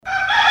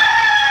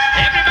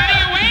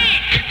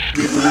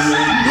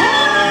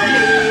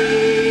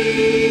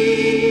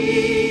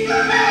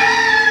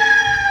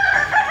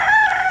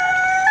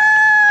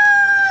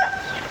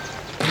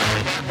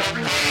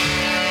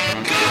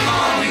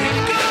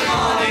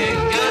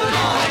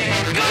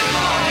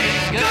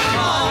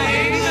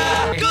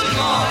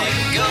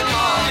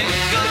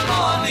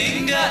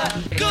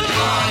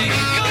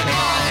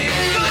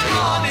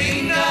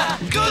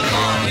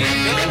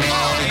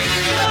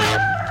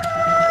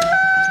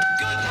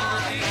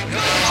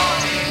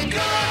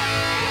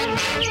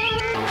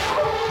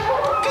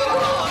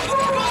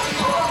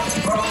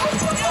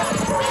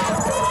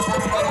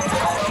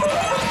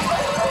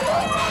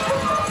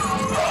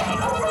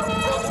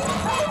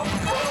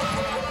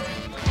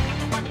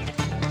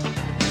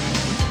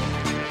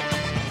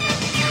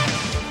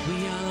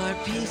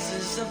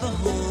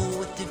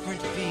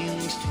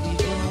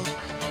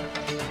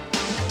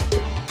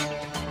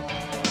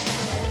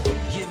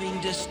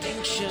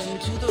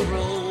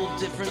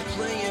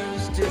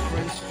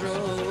different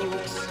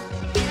strokes.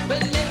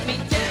 But let me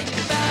tell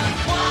you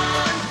about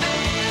one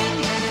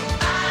thing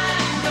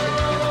I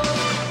know.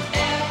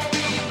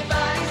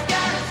 Everybody's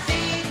got a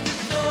seed to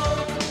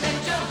sow.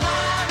 Let your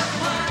heart of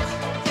hearts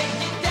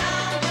take you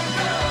down the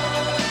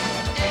road.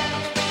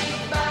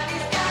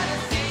 Everybody's got a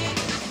seed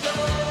to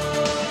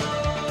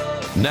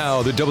sow.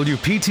 Now the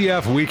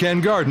WPTF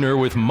Weekend Gardener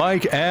with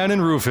Mike, Ann,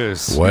 and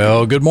Rufus.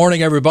 Well, good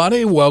morning,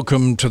 everybody.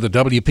 Welcome to the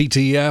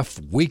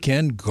WPTF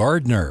Weekend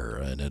Gardener.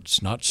 And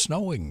it's not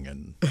snowing,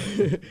 and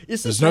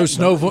there's no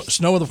snow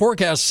in the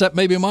forecast, except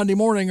maybe Monday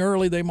morning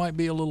early. They might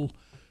be a little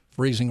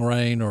freezing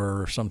rain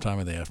or sometime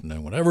in the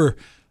afternoon, whenever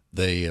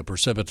the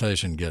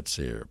precipitation gets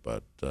here.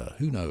 But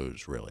who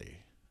knows,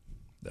 really?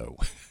 No.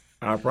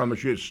 I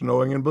promise you it's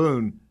snowing in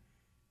Boone.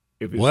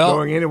 If it's Well-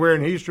 snowing anywhere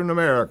in eastern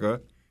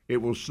America,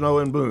 it will snow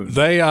in Boone.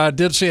 They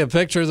did see a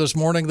picture this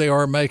morning. They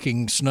are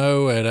making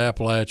snow at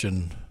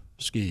Appalachian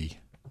Ski.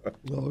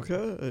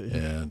 Okay.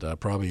 And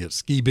probably at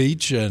Ski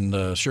Beach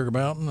and Sugar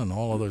Mountain and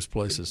all of those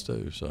places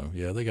too. So,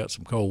 yeah, they got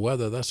some cold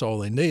weather. That's all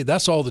they need.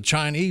 That's all the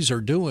Chinese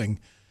are doing.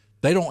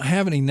 They don't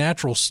have any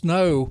natural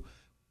snow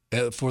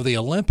for the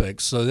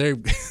Olympics, so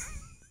they've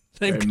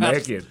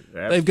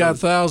got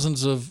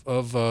thousands of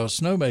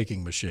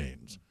snowmaking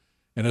machines,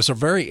 and it's a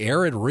very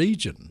arid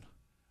region.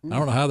 I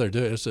don't know how they're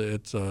doing it.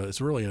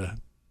 It's really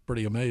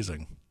pretty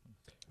amazing.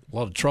 A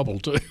lot of trouble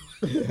too.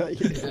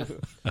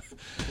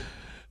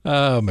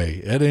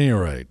 Me. At any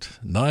rate,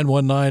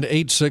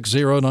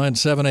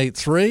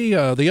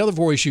 919-860-9783. The other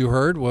voice you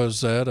heard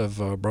was that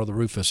of Brother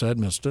Rufus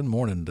Edmonston.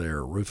 Morning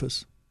there,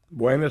 Rufus.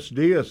 Buenos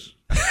dias,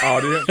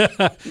 audience.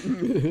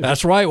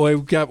 That's right.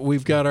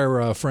 We've got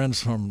our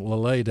friends from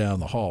Lele down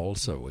the hall,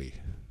 so we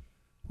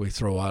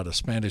throw out a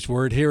Spanish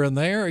word here and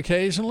there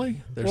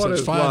occasionally. They're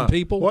such fine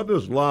people. What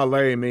does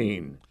Lale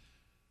mean?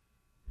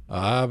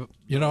 I'm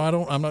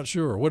not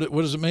sure. What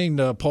does it mean,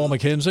 Paul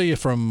McKenzie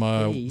from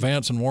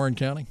Vance and Warren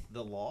County?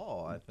 The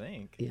law, I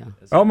think. Yeah.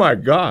 Oh my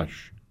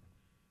gosh!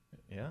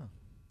 Yeah.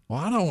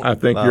 Well, I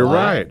think you're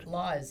right.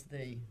 Lies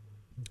the.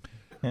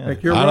 I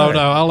think you're I right. don't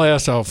know. I'll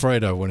ask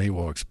Alfredo when he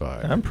walks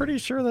by. I'm pretty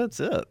sure that's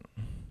it.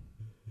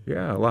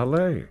 Yeah,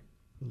 Lale.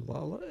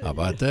 How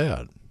about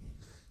that?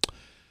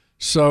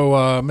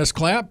 So, Miss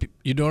Clapp,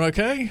 you doing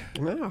okay?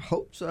 Well, I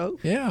hope so.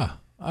 Yeah,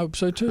 I hope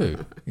so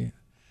too. Yeah.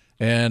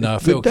 And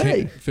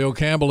Phil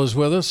Campbell is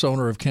with us,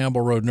 owner of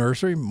Campbell Road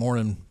Nursery.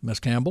 Morning, Miss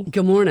Campbell.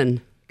 Good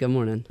morning. Good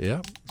morning.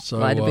 Yeah. So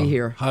Glad to be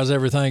here. How's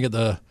everything at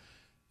the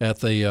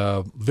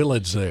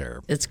village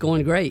there? It's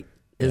going great.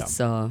 It's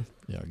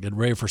Getting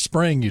ready for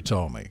spring. You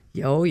told me.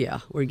 oh yeah,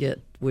 we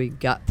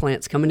got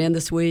plants coming in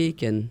this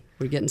week, and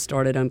we're getting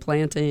started on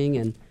planting,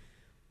 and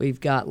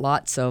we've got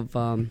lots of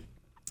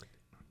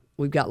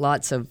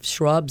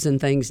shrubs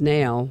and things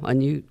now.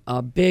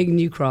 A big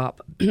new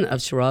crop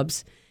of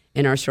shrubs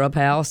in our shrub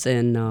house,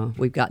 and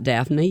we've got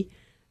Daphne,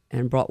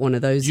 and brought one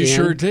of those in. You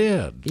sure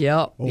did.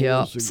 Yep,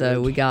 yep.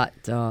 So we got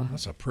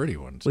that's a pretty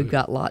one too. we've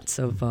got lots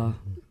of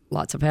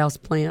house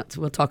plants.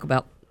 We'll talk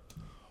about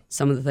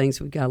some of the things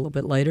we've got a little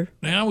bit later.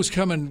 Now I was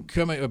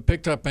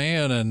picked up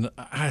Ann, and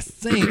I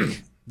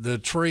think the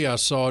tree I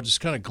saw just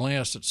kind of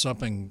glanced at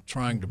something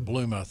trying to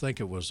bloom. I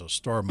think it was a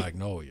star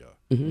magnolia.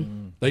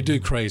 Mm-hmm. They do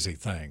crazy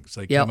things.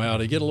 They come out.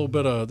 They get a little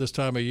bit of this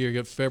time of year. You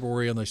get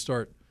February, and they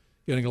start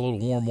getting a little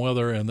warm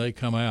weather, and they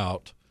come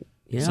out.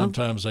 Yeah.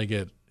 Sometimes they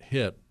get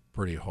hit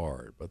pretty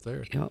hard, but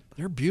they're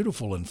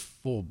beautiful in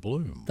full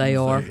bloom. They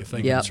are if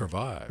they can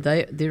survive.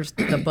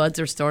 The buds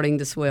are starting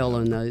to swell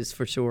on those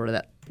for sure.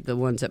 That the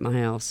ones at my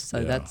house.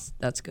 So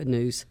that's good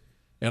news.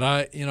 And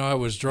I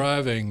was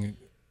driving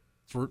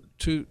for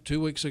two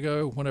weeks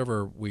ago.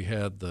 Whenever we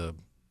had the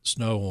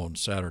snow on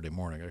Saturday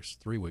morning, actually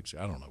 3 weeks.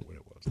 I don't know what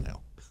it was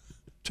now.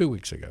 2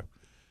 weeks ago,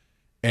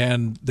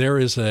 and there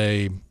is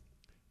a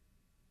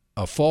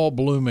fall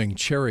blooming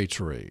cherry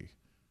tree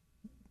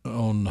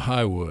on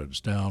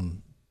Highwoods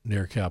down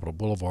near Capitol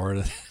Boulevard,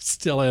 and it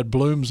still had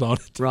blooms on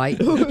it. Right.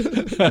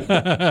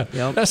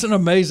 Yep. That's an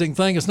amazing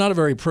thing. It's not a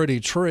very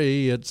pretty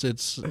tree. It's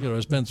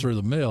been through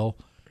the mill,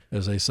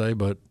 as they say,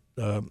 but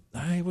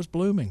it was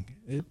blooming.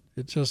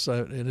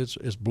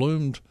 It's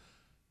bloomed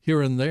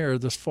here and there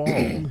this fall.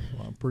 I'm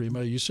pretty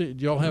amazed. Do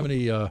y'all have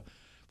any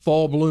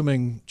fall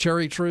blooming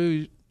cherry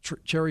trees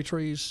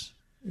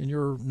in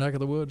your neck of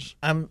the woods?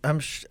 I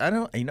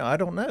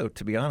don't know,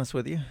 to be honest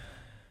with you.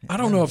 I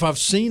don't know if I've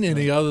seen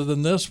any other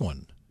than this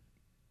one,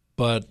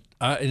 but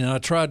I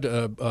tried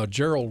to.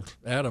 Gerald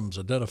Adams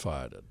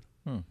identified it,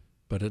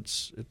 but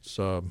it's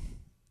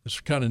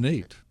kind of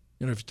neat.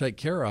 If you take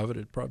care of it,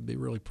 it'd probably be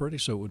really pretty.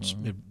 So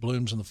it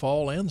blooms in the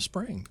fall and the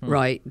spring.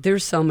 Right.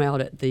 There's some out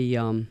at the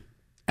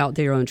out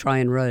there on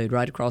Tryon Road,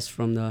 right across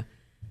from the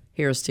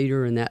Harris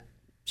Teeter and that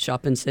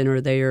shopping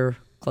center there,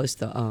 close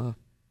to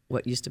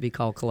what used to be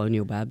called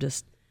Colonial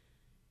Baptist.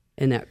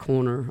 In that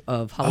corner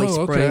of Holly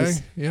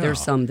Springs, yeah. There's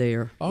some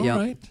there. All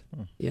right.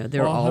 Yeah,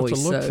 they're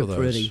always I'll have to look so for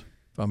pretty. Those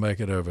if I make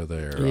it over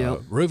there.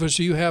 Yep. Rufus,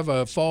 do you have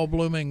a fall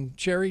blooming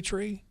cherry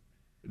tree?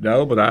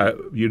 No,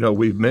 but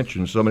we've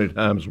mentioned so many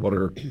times what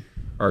are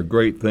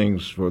great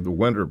things for the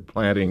winter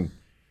planting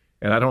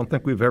and I don't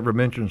think we've ever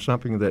mentioned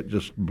something that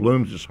just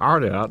blooms its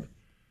heart out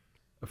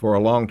for a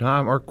long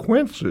time, are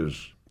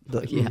quinces.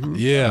 Yeah.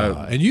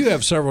 Yeah, and you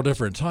have several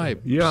different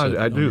types. Yeah,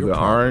 I on do. your The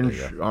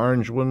property.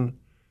 orange one,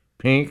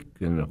 pink,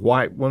 and the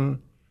white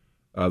one.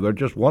 They're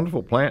just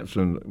wonderful plants,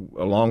 and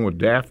along with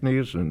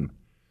daphnes and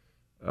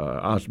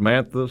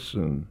osmanthus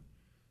and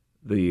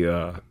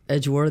the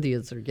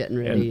Edgeworthians are getting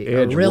ready.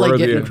 And Are really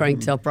getting Edgeworthia.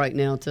 cranked up right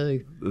now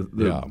too.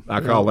 Yeah.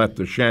 I call that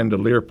the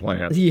chandelier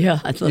plant. Yeah,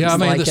 it looks Yeah, I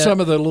mean, like some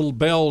of the little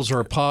bells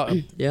are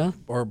yeah.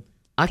 or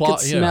I plot-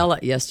 could smell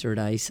it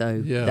yesterday,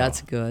 so Yeah.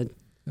 that's good.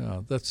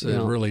 Yeah, that's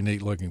Yeah. a really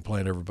neat looking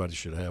plant. Everybody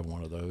should have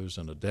one of those.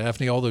 And a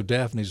Daphne, although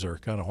Daphnes are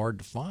kind of hard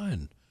to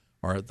find,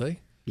 aren't they?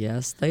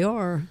 Yes, they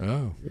are.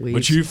 Oh, We've-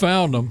 but you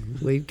found them.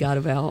 We've got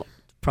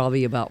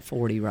probably about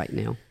 40 right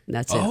now.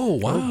 That's it. Oh,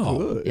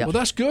 wow. Yeah. Well,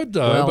 that's good,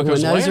 though, Well, when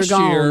because those last are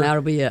gone, year,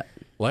 that'll be it.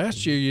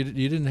 you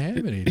didn't have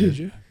any, did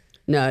you?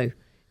 No,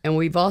 and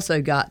we've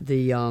also got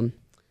the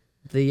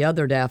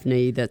other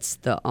Daphne that's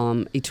the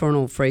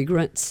eternal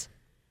fragrance.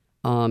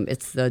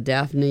 It's the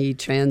Daphne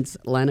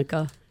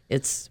transatlantica.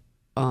 It's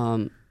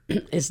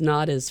it's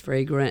not as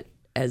fragrant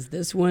as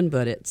this one,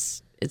 but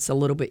it's a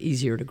little bit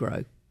easier to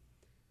grow.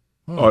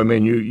 Oh, I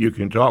mean, you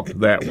can talk to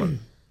that one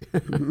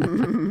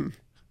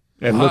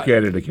and look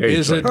at it occasionally.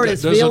 Is it- Hurt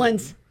his Does it-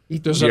 feelings?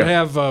 Does it Yeah.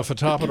 have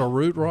phytophthora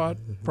root rot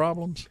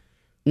problems?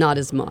 Not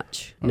as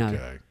much. No.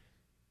 Okay.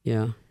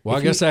 Yeah. Well, I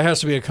If guess you- that has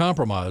to be a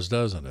compromise,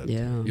 doesn't it?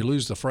 Yeah. You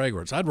lose the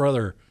fragrance. I'd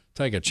rather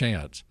take a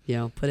chance.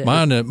 Yeah. Put it.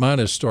 Mine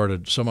has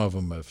started. Some of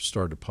them have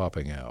started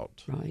popping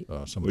out. Right. Some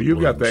of Well, the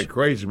you've got blooms. that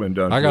crazy one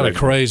done. I got a correctly.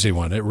 crazy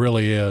one. It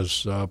really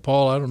is.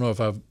 Paul, I don't know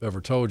if I've ever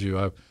told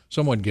you.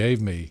 Someone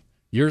gave me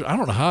years. I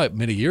don't know how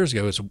many years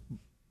ago. It's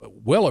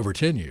well over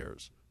 10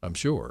 years, I'm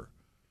sure.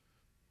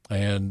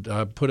 And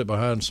I put it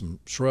behind some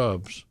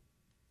shrubs.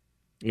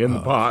 in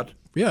the pot.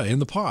 Yeah, in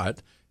the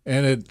pot,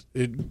 and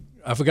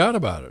I forgot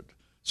about it.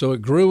 So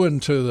it grew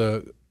through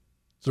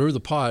the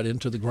pot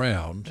into the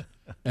ground,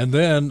 and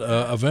then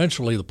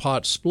eventually the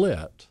pot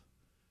split,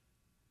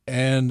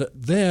 and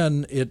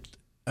then it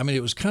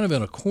was kind of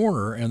in a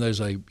corner, and there's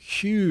a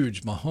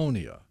huge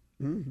mahonia,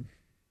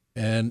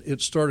 and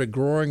it started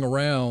growing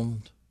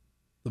around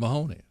the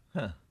mahonia,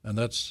 and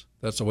that's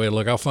the way it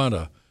looked. I'll find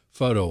a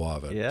photo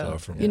of it Yeah.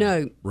 from You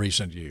know,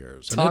 recent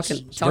years. And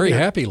talking- it's very talking-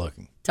 happy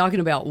looking. Talking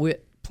about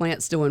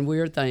plants doing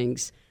weird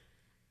things,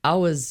 I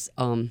was,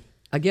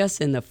 I guess,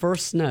 in the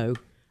first snow,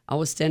 I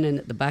was standing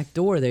at the back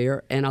door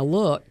there, and I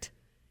looked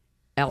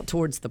out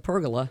towards the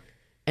pergola,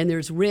 and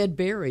there's red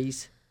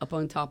berries up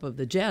on top of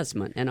the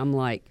jasmine, and I'm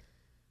like,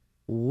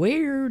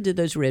 where did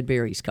those red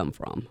berries come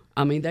from?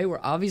 I mean, they were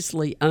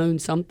obviously on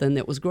something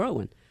that was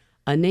growing.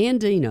 A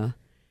nandina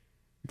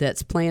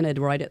that's planted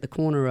right at the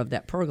corner of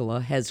that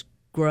pergola has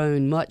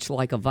grown much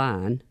like a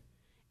vine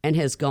and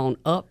has gone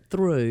up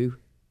through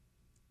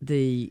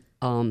the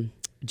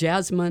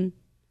jasmine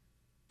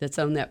that's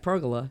on that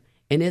pergola,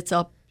 and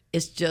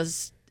it's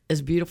just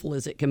as beautiful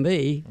as it can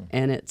be,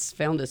 and it's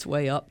found its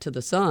way up to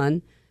the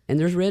sun, and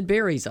there's red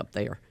berries up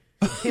there.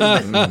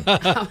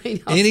 I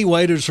mean, Any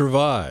way to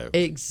survive.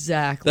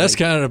 exactly. That's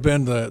kind of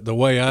been the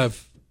way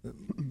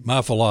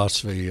my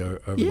philosophy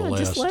over Yeah, the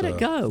just last let it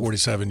go.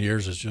 47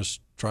 years is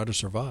just try to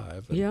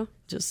survive. And Yeah,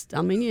 just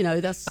I mean,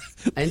 that's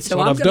and so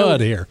what I'm I've gonna,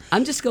 done here.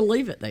 I'm just going to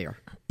leave it there.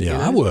 Yeah,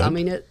 you I know? would. I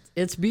mean,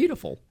 it's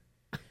beautiful.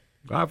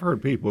 I've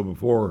heard people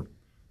before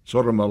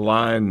sort of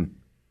malign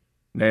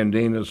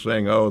nandinas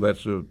saying, "Oh,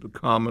 that's a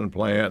common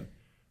plant."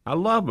 I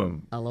love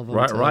them. I love 'em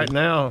right too. right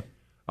now,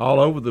 all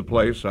over the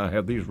place. I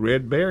have these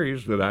red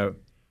berries that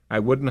I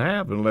wouldn't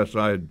have unless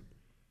I'd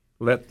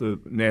let the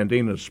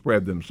nandinas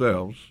spread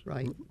themselves.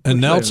 Right. And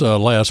Nelsa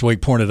last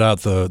week pointed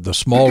out the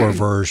smaller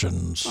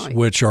versions, Right.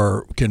 which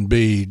can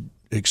be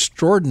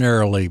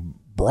extraordinarily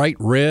bright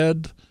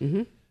red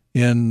Mm-hmm.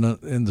 in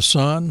the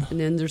sun. And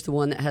then there's the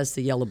one that has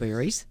the yellow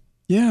berries.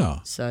 Yeah,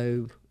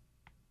 So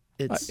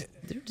they're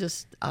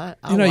just I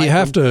you know, like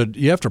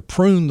you have to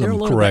prune They're a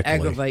them little correctly. bit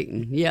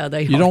aggravating. Yeah,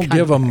 they You are don't kind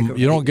give of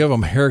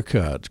them aggravating.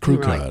 haircuts, crew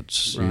Right,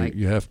 cuts. right.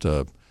 You have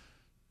to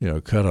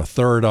cut a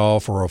third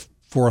off or a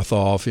fourth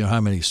off. You know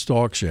how many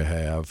stalks you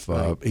have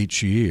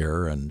each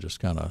year, and just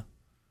kind of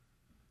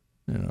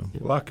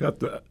Well,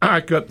 I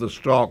cut the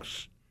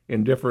stalks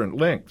in different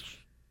lengths.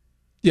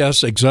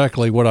 Yes,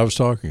 exactly what I was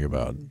talking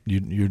about.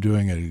 You're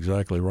doing it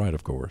exactly right,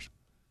 of course.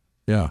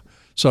 Yeah.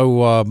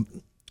 So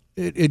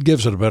it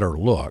gives it a better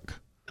look.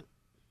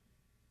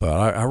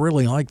 But I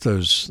really like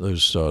those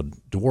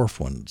dwarf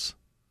ones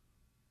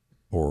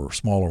or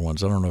smaller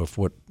ones. I don't know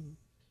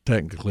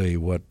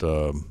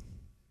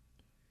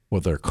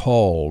what they're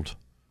called.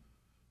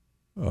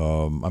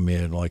 I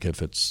mean, like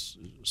if it's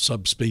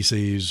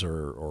subspecies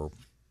or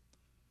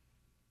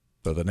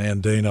the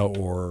nandina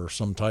or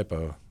some type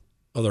of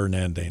other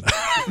nandina.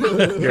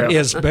 Yeah.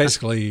 Is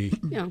basically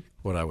Yeah.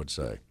 what I would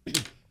say.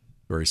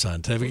 Very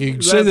scientific. You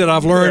can see that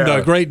I've learned yeah.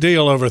 a great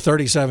deal over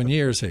 37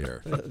 years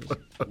here.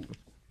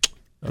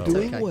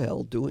 Doing okay.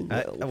 well, doing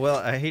well. Well,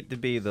 I hate to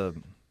be the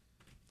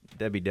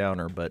Debbie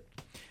Downer, but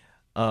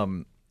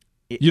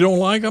You don't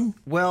like them?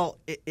 Well,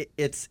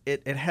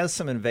 it has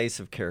some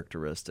invasive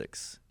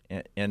characteristics.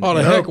 And Oh,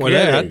 the heck with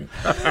that.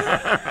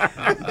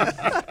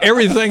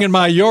 Everything in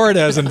my yard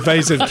has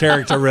invasive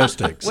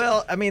characteristics.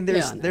 Well, I mean,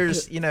 Yeah.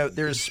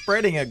 there's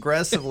spreading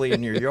aggressively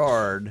in your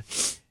yard,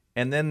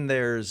 and then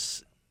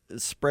there's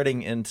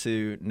spreading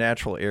into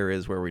natural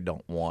areas where we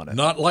don't want it.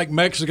 Not like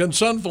Mexican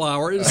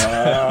sunflowers.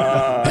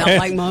 Not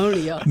like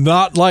Mahonia.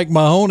 Not like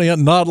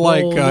Mahonia. Not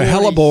like Holy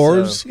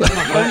hellebores.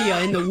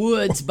 Mahonia in the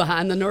woods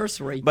behind the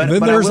nursery. But,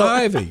 Then but there's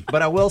I will, ivy.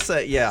 But I will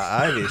say, yeah,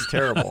 ivy's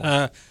terrible.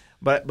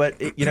 But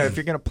if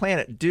you're going to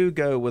plant it, do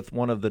go with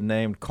one of the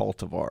named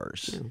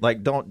cultivars.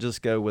 Like, don't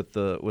just go with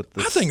the.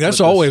 I think that's with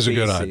the always a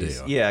good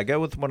species. idea. Yeah, go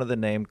with one of the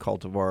named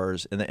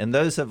cultivars, and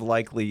those have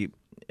likely,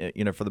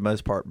 for the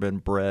most part, been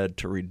bred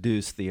to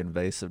reduce the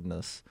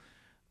invasiveness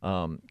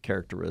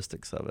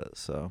characteristics of it.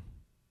 So.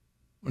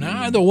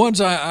 Now, the ones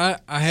I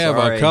have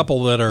Sorry. a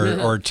couple that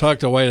are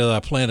tucked away that I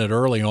planted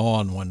early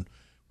on when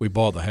we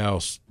bought the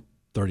house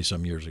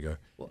 30-some years ago.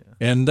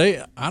 And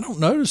I don't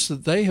notice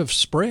that they have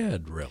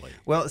spread really.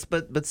 Well,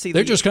 but see,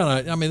 They're just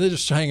kind of, they're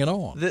just hanging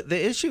on.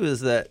 the issue is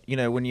that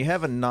when you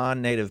have a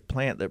non-native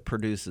plant that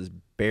produces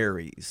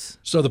berries,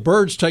 So the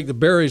birds take the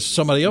berries to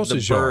somebody the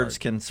else's birds yard.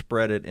 can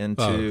spread it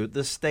into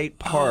the state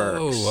parks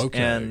Oh, okay.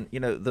 and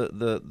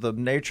the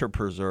nature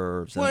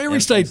preserves. Well, and, every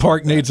and state things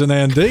park like that. needs an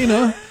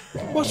Andina.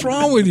 What's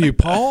wrong with you,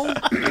 Paul?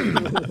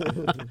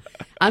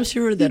 I'm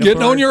sure that Getting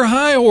a bird, on your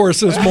high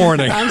horse this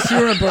morning. I'm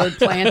sure a bird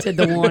planted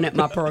the one at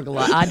my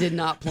pergola. I did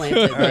not plant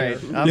it All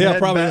there. right,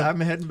 probably. I'm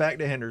heading back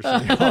to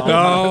Henderson.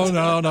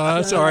 No,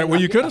 that's all right.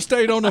 Well, you could have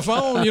stayed on the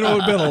phone. It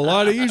would have been a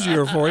lot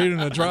easier for you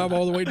than to drive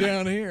all the way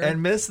down here.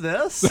 And miss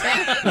this?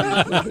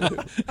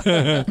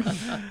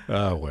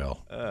 Oh,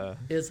 well.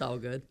 It's all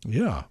good.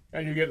 Yeah.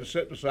 And you get to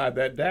sit beside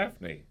that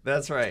Daphne.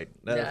 That's right.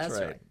 That's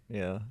right. right.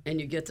 Yeah. And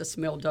you get to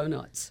smell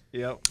donuts.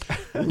 Yep.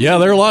 Yeah,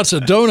 there are lots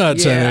of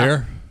donuts in Yeah.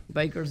 there.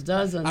 Baker's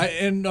dozen.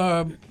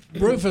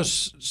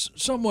 Rufus,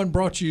 someone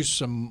brought you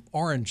some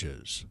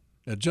oranges.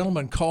 A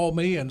gentleman called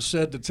me and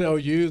said to tell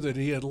you that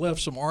he had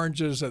left some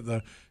oranges at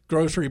the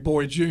Grocery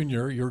Boy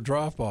Jr., your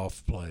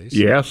drop-off place.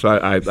 Yes,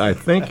 I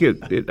think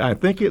I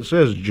think it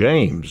says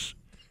James,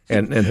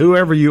 and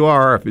whoever you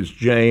are, if it's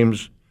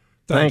James,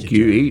 thank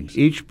you. James.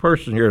 Each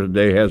person here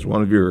today has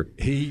one of your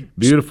He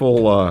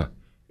beautiful.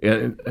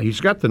 And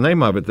he's got the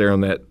name of it there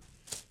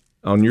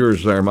on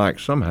yours there, Mike.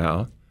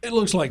 Somehow. It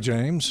looks like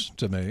James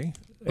to me.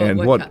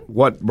 And what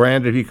what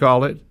brand did he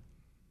call it?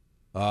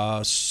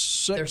 They're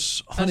 6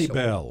 special. Honey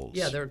Bells.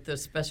 Yeah, they're the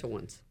special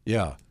ones.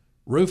 Yeah.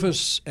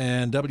 Rufus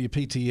and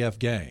WPTF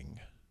gang.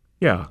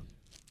 Yeah,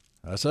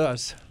 That's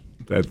us.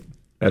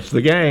 that's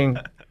the gang.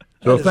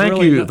 So That is thank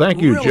really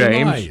you, really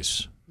James.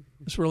 Nice.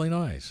 It's really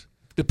nice.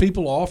 Do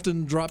people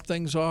often drop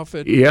things off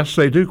at? Yes,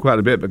 they do quite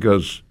a bit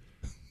because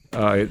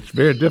it's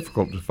very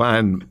difficult to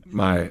find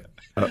my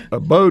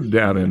abode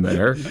down in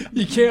there.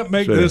 You can't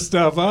make So- this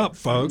stuff up,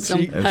 folks.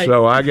 And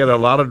so I get a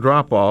lot of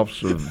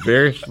drop-offs of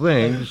various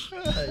things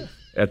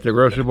at the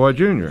Grocery Boy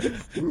Jr.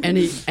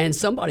 And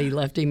somebody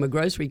left him a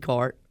grocery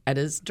cart at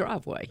his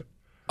driveway.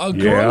 A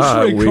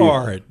grocery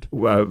cart.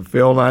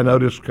 Phil and I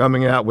noticed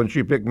coming out when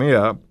she picked me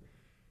up,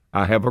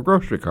 I have a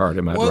grocery cart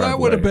in my Well, driveway. that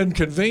would have been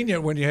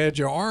convenient when you had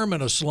your arm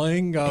in a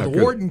sling. The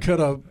warden could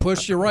have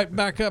pushed you right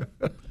back up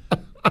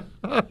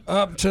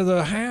to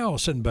the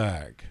house and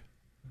back.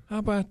 How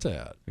about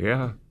that?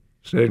 Yeah,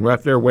 sitting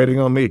right there waiting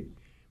on me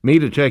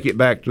to take it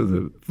back to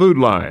the food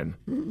line,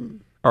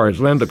 or as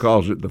Linda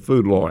calls it, the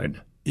food loin.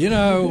 You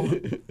know,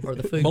 Or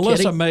the food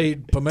Melissa kitty.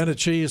 made pimento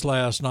cheese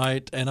last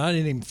night, and I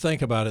didn't even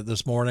think about it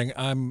this morning.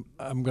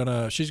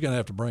 She's gonna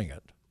have to bring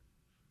it.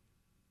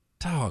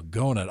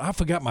 Doggone it! I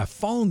forgot my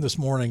phone this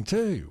morning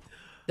too.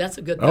 That's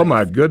a good thing. Oh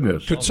my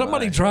goodness! Could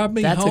somebody drive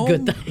me That's home? a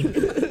good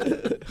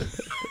thing.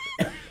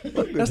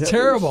 That's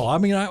terrible. I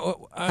mean, I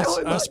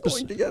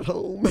going to get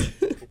home?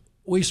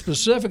 we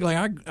specifically,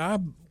 I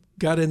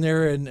got in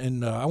there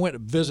and I went to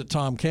visit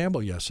Tom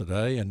Campbell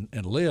yesterday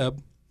and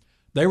Lib.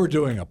 They were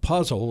doing a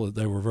puzzle that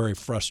they were very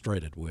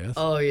frustrated with.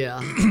 Oh, yeah.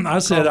 I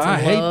said, Carlton I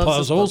hate loves his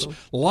puzzles. puzzle.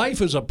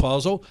 Life is a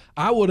puzzle.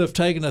 I would have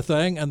taken a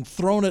thing and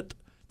thrown it.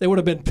 They would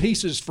have been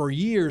pieces for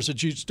years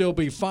that you'd still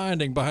be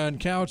finding behind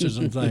couches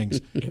and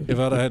things if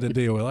I'd had to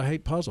deal with. I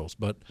hate puzzles,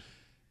 but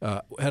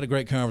had a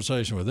great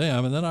conversation with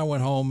them. And then I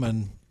went home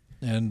and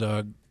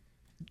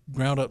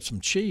ground up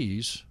some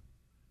cheese.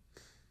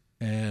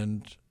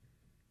 And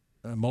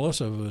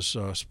Melissa was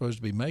supposed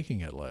to be making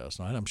it last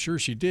night. I'm sure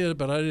she did,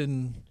 but I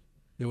didn't.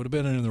 It would have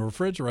been in the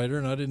refrigerator,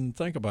 and I didn't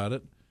think about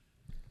it.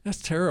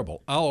 That's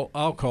terrible. I'll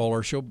call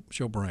her. She'll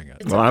bring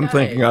it. Well, I'm okay.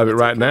 thinking of it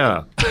right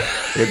now.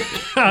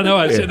 I know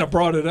I shouldn't have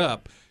brought it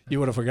up. You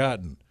would have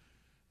forgotten.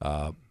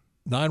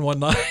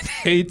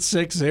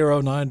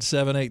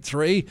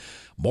 919-860-9783.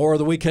 More of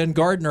the Weekend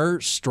Gardener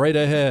straight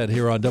ahead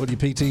here on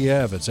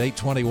WPTF. It's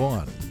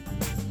 821.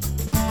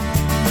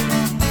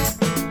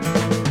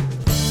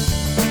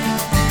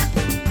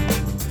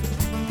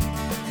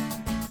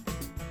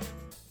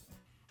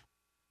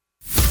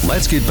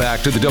 Let's get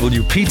back to the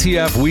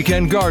WPTF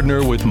Weekend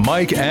Gardener with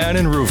Mike, Ann,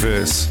 and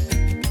Rufus.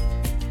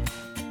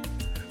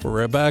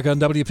 We're back on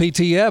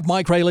WPTF.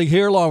 Mike Rayleigh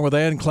here, along with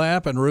Ann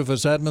Clapp and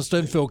Rufus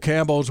Edmonston. Phil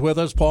Campbell's with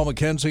us. Paul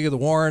McKenzie of the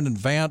Warren and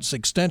Vance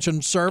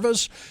Extension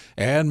Service.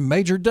 And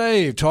Major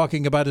Dave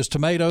talking about his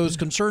tomatoes,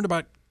 concerned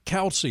about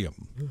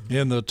calcium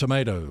in the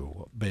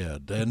tomato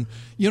bed. And,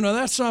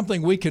 that's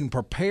something we can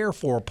prepare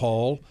for,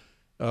 Paul.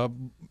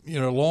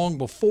 Long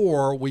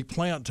before we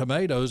plant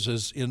tomatoes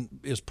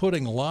is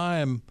putting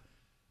lime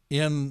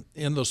in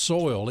the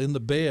soil, in the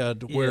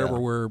bed, wherever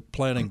we're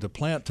planning to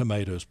plant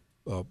tomatoes,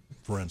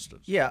 for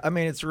instance. Yeah, I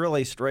mean, it's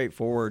really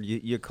straightforward.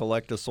 You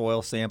collect a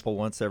soil sample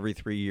once every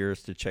 3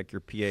 years to check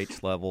your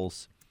pH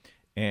levels,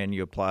 and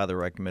you apply the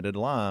recommended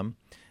lime,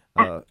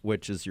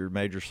 which is your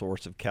major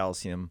source of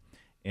calcium,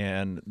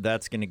 and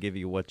that's going to give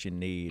you what you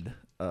need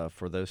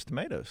for those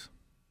tomatoes.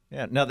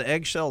 Yeah. Now the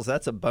eggshells,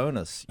 that's a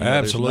bonus.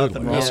 Absolutely. There's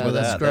nothing wrong with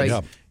that's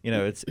that.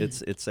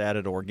 great. It's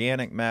added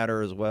organic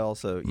matter as well.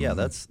 So yeah,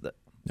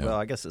 well,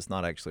 I guess it's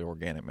not actually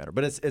organic matter,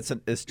 but it's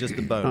just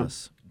a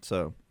bonus.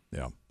 So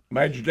yeah.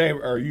 Major Dave,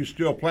 are you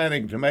still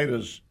planting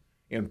tomatoes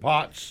in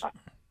pots?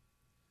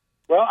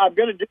 Well, I'm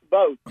going to do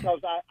both because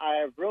I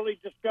have really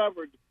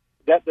discovered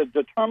that the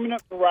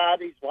determinate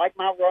varieties, like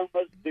my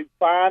Romas, do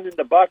fine in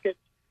the buckets,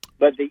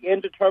 but the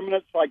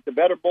indeterminates, like the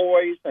Better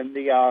Boys and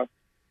the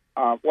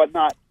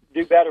whatnot,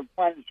 do better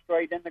planted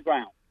straight in the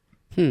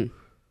ground.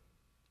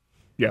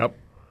 Yep.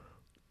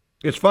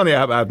 It's funny,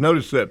 I've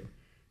noticed that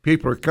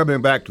people are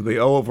coming back to the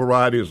old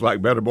varieties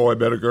like Better Boy,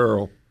 Better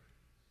Girl,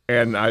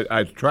 and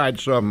I tried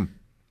some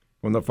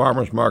from the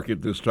farmer's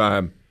market this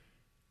time,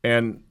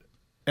 and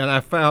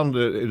I found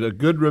it a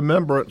good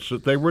remembrance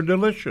that they were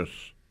delicious.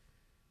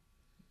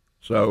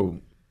 So,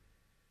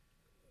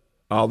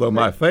 although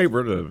my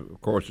favorite,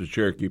 of course, is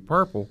Cherokee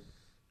Purple,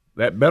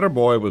 that Better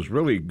Boy was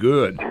really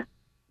good.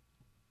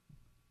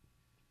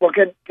 Well,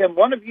 can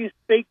one of you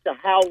speak to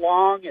how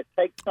long it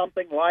takes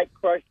something like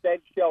crushed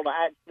eggshell to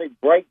actually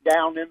break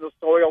down in the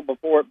soil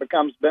before it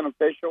becomes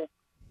beneficial?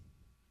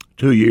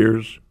 2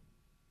 years.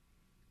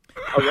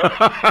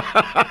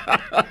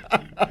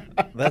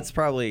 that's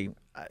probably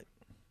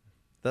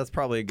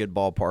a good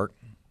ballpark.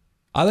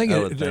 I think, I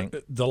would think.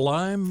 The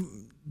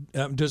lime,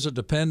 does it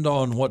depend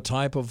on what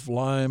type of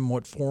lime,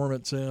 what form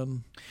it's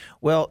in?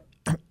 Well,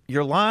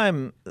 your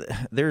lime,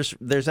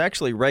 there's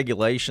actually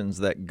regulations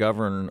that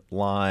govern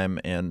lime,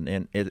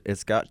 and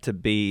it's got to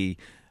be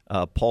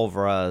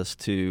pulverized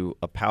to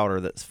a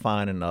powder that's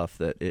fine enough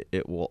that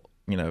it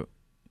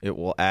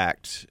will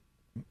act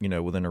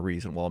within a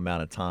reasonable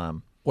amount of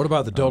time. What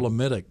about the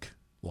dolomitic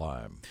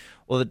lime?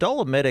 Well, the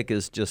dolomitic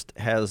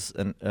has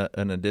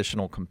an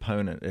additional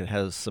component. It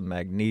has some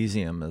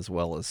magnesium as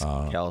well as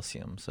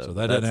calcium. So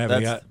that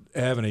doesn't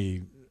have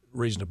any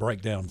reason to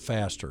break down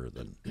faster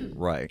than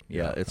right.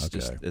 Yeah, it's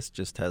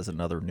just has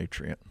another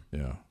nutrient.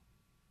 Yeah.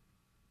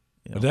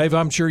 Well, Dave,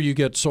 I'm sure you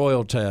get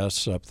soil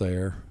tests up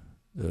there.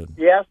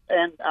 Yes,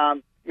 and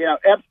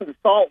Epsom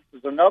salts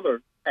is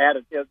another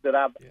additive that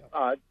I've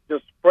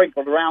just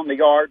sprinkled around the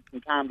yard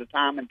from time to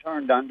time and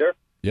turned under.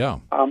 Yeah.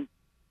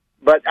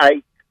 But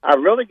I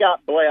really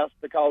got blessed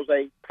because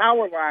a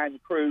power line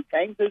crew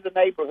came through the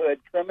neighborhood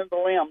trimming the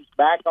limbs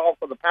back off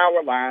of the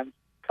power lines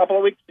a couple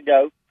of weeks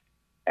ago,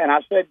 and I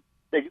said,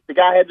 the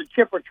guy had the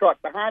chipper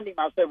truck behind him.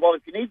 I said, well,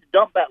 if you need to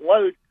dump that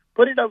load,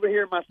 put it over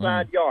here in my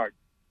side yard.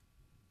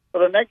 For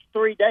the next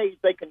 3 days,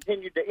 they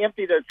continued to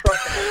empty their truck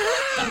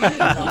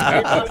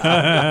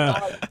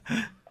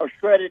of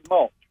shredded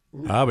mulch.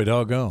 I'll be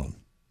doggone.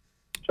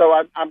 So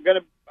I'm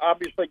going to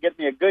obviously get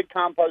me a good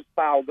compost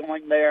pile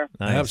going there.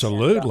 Nice.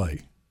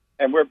 Absolutely.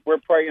 And we're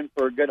praying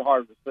for a good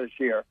harvest this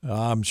year.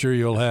 I'm sure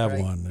you'll have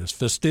one. As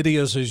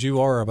fastidious as you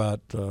are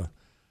about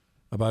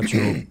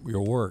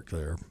your work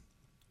there.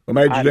 Well,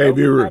 Major Dave,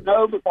 I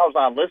know because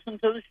I listen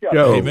to the show.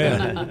 Joe,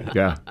 Amen.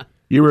 Yeah.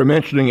 You were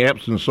mentioning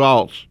Epsom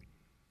salts.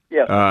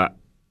 Yes.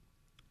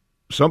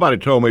 Somebody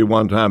told me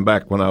one time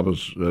back when I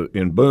was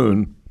in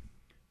Boone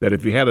that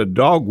if you had a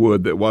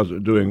dogwood that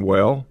wasn't doing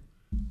well,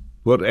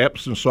 put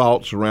Epsom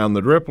salts around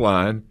the drip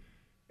line,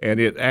 and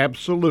it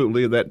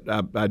absolutely,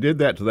 I did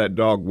that to that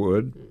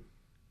dogwood,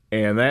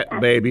 and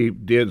that baby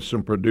did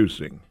some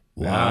producing.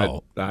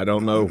 Wow. Now, I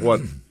don't know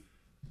what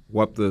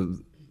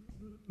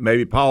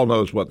maybe Paul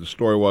knows what the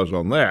story was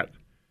on that,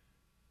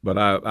 but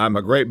I'm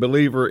a great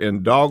believer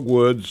in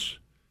dogwoods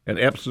and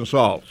Epsom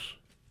salts.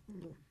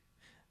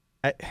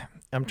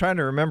 I'm trying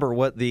to remember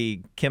what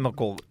the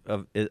chemical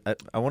of.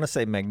 I want to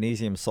say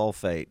magnesium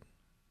sulfate.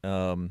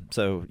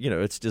 So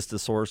it's just a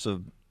source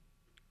of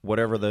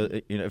whatever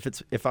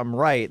if I'm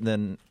right,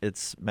 then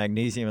it's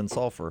magnesium and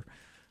sulfur.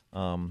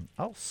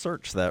 I'll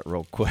search that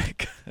real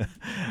quick.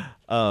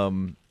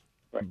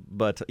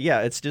 But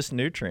yeah, it's just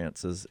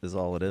nutrients is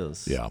all it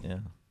is. Yeah.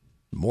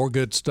 More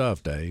good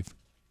stuff, Dave.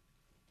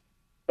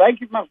 Thank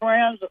you, my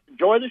friends.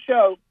 Enjoy the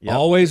show. Yep.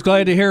 Always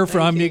glad to hear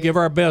from you. Give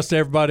our best to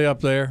everybody up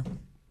there.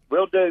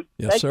 Will do.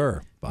 Yes, Thank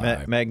sir.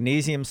 Bye.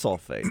 Magnesium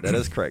sulfate. That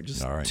is correct.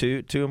 Just All right.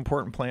 two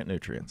important plant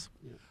nutrients.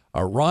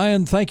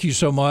 Ryan, thank you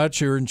so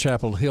much. You're in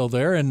Chapel Hill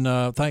there,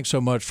 and thanks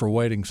so much for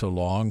waiting so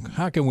long.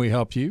 How can we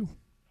help you?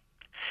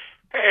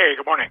 Hey,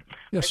 good morning.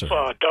 Yes, sir.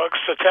 Doug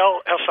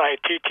Sittel,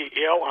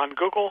 Sittel on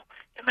Google,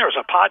 and there's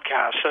a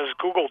podcast says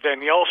Google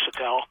Danielle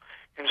Sittel,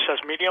 and it says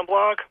Medium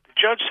Blog. The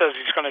judge says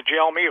he's going to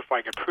jail me if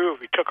I can prove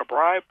he took a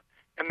bribe.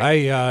 And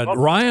Hey,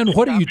 Ryan,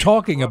 what are you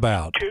talking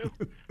about?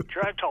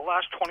 Dragged till the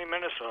last 20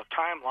 minutes of the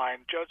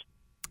timeline, Judge.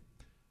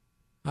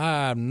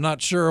 I'm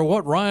not sure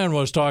what Ryan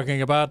was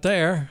talking about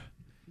there.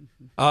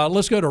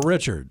 Let's go to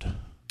Richard.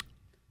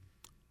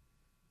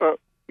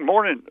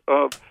 Morning.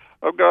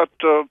 I've got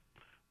a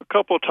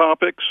couple of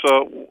topics.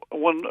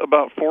 One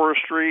about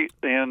forestry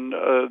and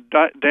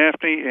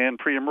Daphne and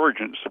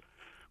pre-emergence.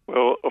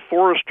 Well, a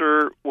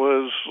forester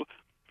was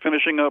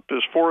finishing up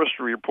his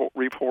forestry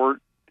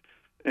report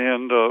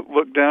and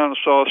looked down and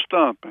saw a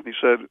stump, and he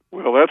said,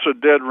 "Well, that's a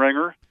dead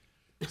ringer."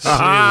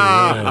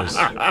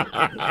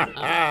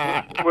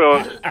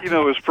 Well,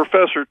 his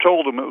professor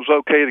told him it was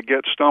okay to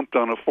get stumped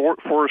on a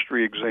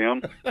forestry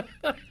exam.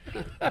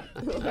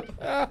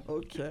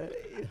 Okay.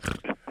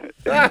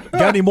 Got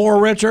any more,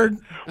 Richard?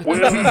 Well,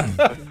 not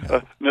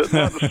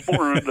this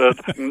morning.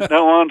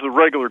 Now on to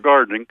regular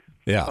gardening.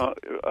 Yeah.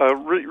 I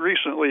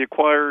recently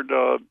acquired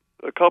a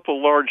couple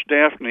of large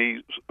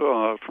Daphnes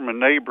from a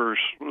neighbor's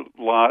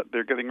lot.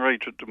 They're getting ready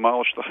to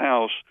demolish the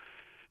house,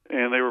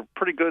 and they were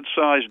pretty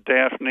good-sized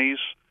Daphnes,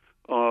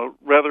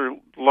 rather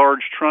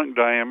large trunk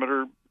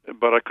diameter,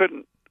 but I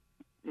couldn't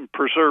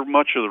preserve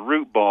much of the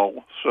root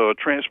ball, so I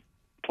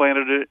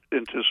transplanted it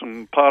into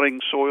some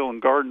potting soil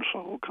and garden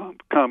soil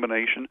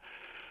combination.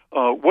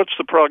 What's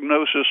the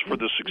prognosis for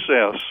the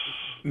success?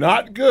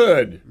 Not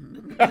good.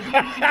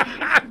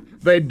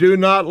 They do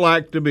not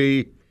like to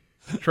be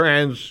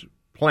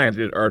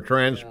transplanted or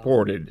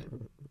transported.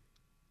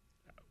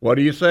 What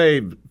do you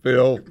say,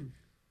 Phil?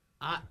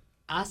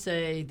 I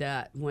say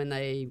that when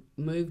they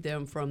move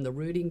them from the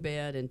rooting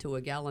bed into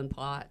a gallon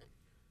pot,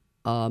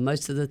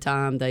 most of the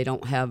time they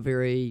don't have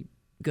very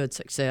good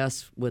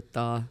success with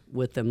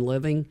them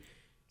living.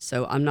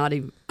 So I'm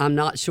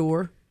not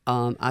sure.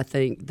 I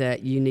think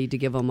that you need to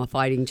give them a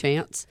fighting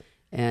chance,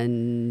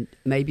 and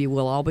maybe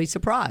we'll all be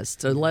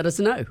surprised. So let us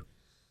know.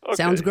 Okay.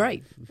 Sounds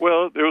great.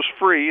 Well, it was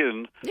free,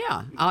 and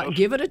yeah, I'll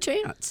give it a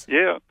chance.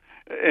 Yeah,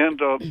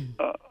 and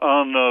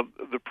on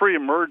the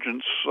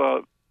pre-emergence,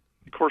 of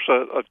course,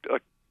 I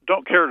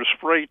don't care to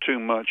spray too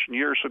much. And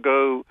years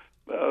ago,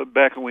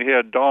 back when we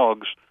had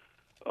dogs,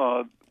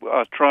 I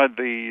tried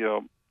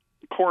the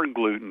corn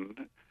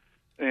gluten,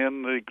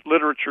 and the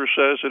literature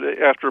says that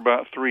after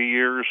about 3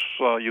 years,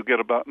 you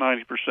get about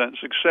 90%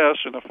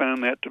 success, and I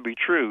found that to be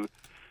true.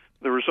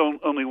 There was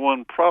only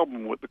one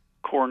problem with the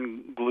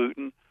corn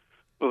gluten.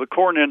 Well, the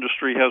corn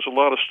industry has a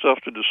lot of stuff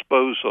to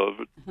dispose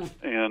of,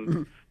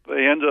 and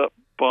they end up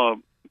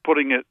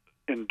putting it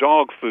in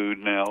dog food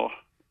now.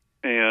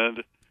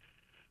 And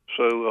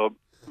so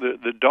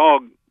the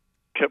dog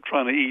kept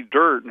trying to eat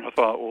dirt, and I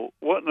thought, well,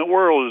 what in the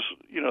world is,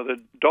 the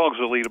dogs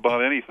will eat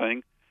about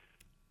anything.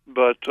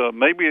 But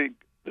maybe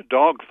the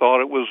dog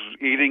thought it was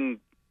eating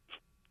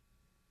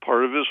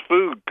part of his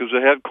food because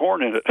it had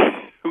corn in it.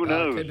 Who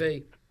knows? Could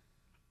be.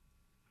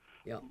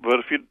 Yeah. But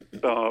if you,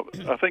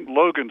 I think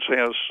Logan's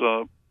has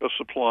a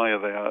supply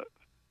of that.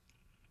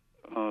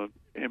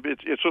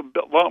 It's a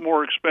lot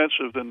more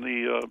expensive than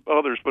the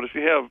others, but if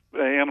you have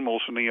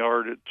animals in the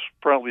yard, it's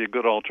probably a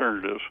good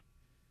alternative.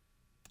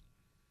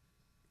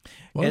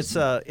 It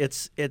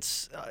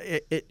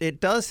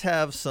does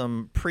have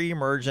some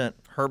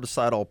pre-emergent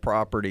herbicidal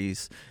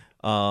properties,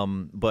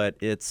 but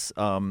it's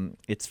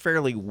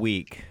fairly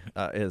weak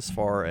as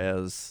far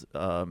as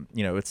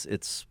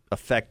its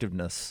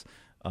effectiveness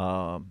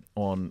on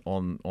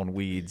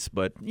weeds.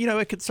 But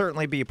it could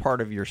certainly be a part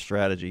of your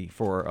strategy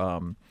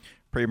for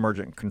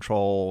pre-emergent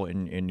control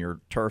in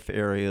your turf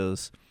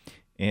areas,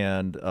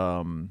 and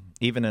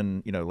even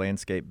in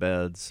landscape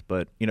beds.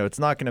 But it's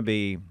not going to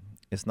be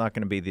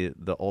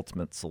the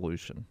ultimate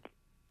solution.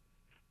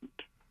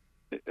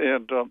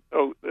 And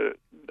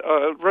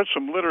I read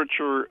some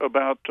literature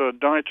about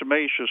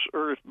diatomaceous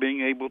earth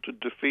being able to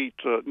defeat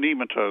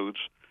nematodes.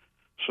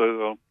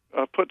 So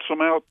I put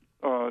some out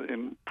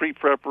in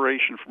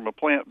pre-preparation for my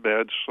plant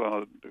beds.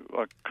 I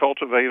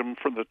cultivate them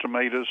for the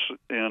tomatoes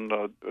and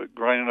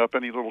grinding up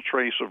any little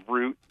trace of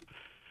root,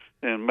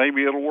 and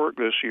maybe it'll work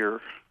this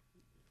year.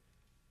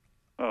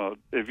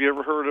 Have you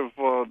ever heard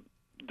of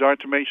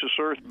diatomaceous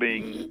earth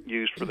being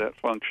used for that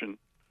function?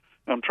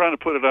 I'm trying to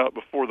put it out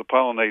before the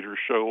pollinators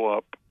show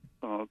up,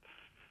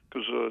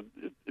 because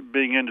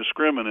being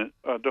indiscriminate,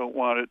 I don't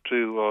want it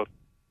to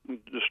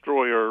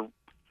destroy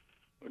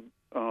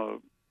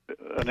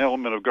an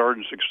element of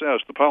garden success,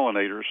 the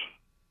pollinators.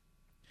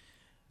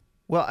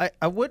 Well,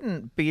 I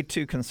wouldn't be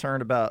too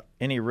concerned about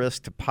any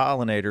risk to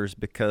pollinators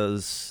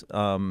because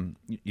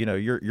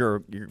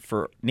you're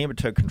for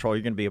nematode control,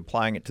 you're going to be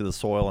applying it to the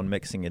soil and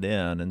mixing it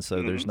in, and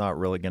so there's not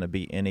really going to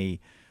be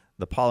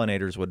the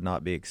pollinators would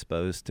not be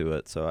exposed to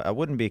it. So I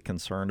wouldn't be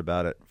concerned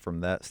about it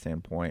from that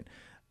standpoint.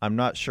 I'm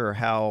not sure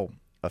how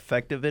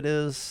effective it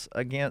is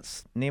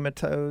against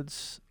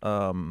nematodes.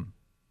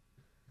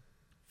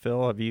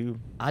 Phil, have you?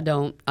 I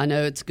don't. I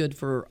know it's good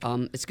for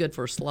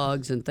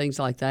slugs and things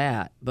like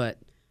that, but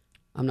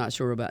I'm not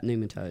sure about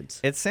nematodes.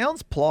 It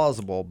sounds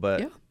plausible, but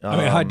Yeah. I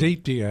mean, how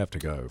deep do you have to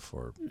go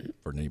for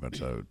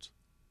nematodes?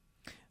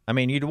 I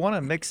mean, you'd want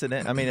to mix it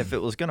in. I mean, if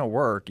it was going to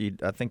work,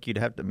 I think you'd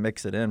have to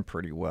mix it in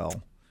pretty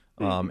well.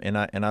 And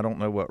I don't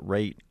know what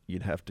rate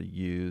you'd have to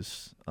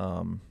use.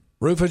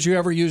 Rufus, you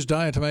ever use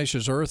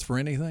diatomaceous earth for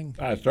anything?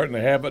 I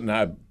certainly haven't,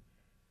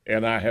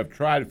 and I have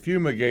tried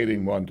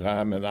fumigating one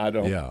time, and I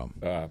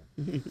don't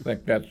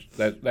think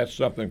that's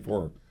something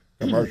for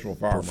commercial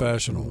farmers.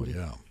 Professional,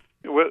 yeah.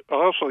 I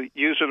also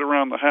use it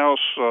around the house,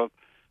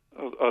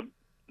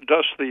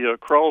 dust the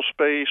crawl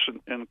space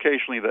and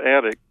occasionally the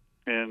attic,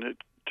 and it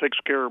takes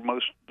care of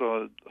most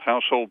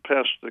household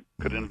pests that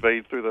could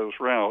invade through those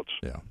routes.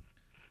 Yeah.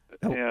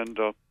 And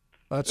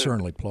That's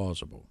certainly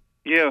plausible.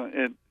 yeah,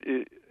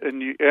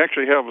 and you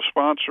actually have a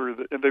sponsor.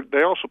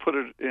 They also put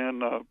it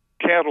in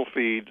cattle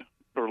feed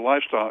or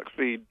livestock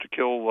feed to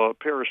kill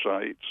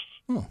parasites.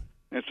 Oh.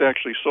 It's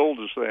actually sold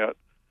as that.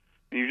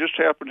 And you just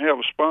happen to have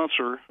a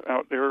sponsor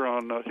out there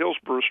on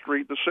Hillsborough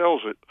Street that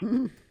sells it.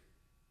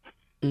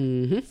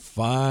 Mm-hmm.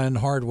 Fine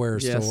hardware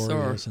Yes, store,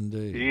 sir. yes,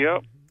 indeed.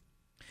 Yep.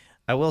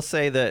 I will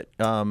say that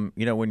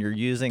when you're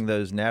using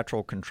those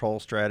natural control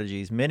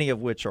strategies, many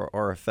of which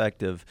are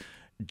effective,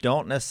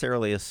 don't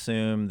necessarily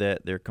assume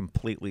that they're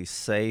completely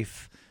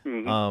safe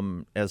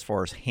as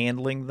far as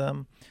handling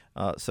them.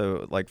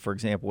 So, like, for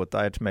example, with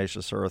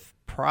diatomaceous earth,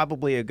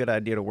 probably a good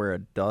idea to wear a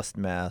dust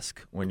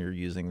mask when you're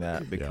using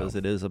that because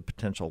it is a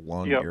potential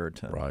lung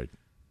irritant. Right.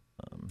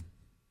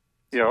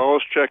 Yeah,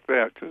 always check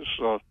that because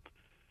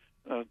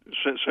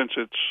since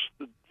its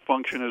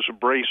function is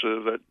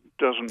abrasive, that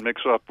doesn't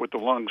mix up with the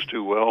lungs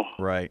too well.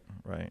 Right.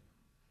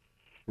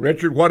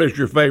 Richard, what is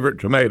your favorite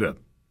tomato?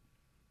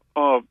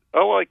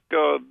 I like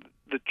the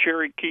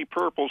cherry key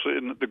purples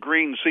and the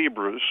green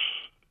zebras.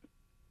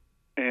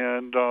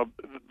 And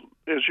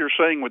as you're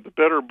saying with the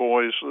Better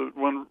Boys,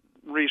 one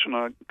reason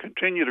I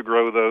continue to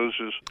grow those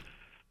is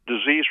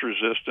disease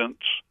resistance.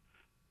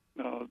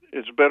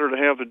 It's better to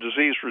have the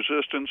disease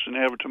resistance and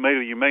have a tomato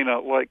you may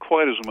not like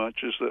quite as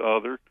much as the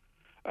other.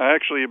 I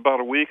actually, about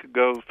a week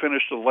ago,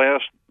 finished the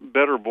last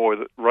Better Boy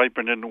that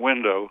ripened in the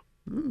window.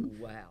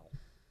 Wow.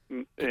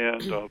 And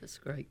That's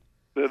great.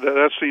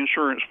 That's the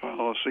insurance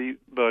policy.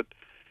 But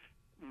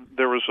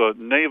there was a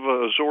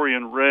Neva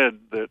Azorian Red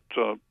that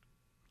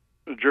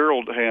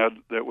Gerald had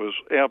that was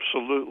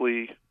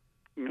absolutely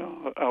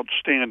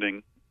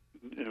outstanding.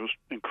 It was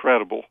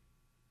incredible.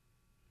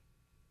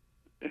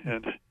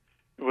 And,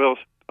 well,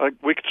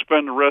 we could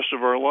spend the rest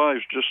of our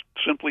lives just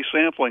simply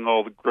sampling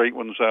all the great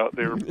ones out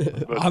there.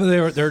 But, I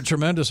mean, they're a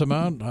tremendous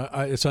amount.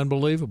 It's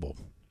unbelievable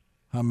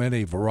how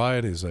many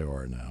varieties there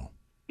are now.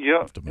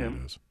 yeah, of tomatoes.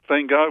 and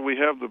thank God we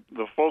have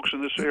the folks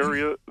in this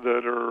area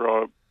that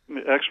are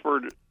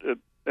experts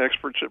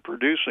at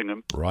producing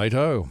them.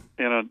 Righto.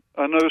 And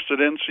I noticed at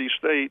NC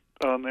State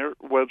on their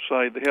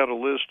website they had a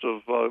list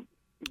of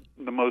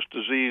the most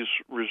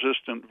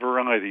disease-resistant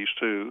varieties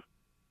too.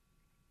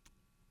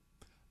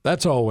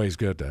 That's always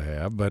good to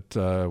have, but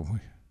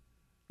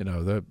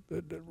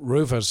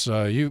Rufus,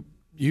 you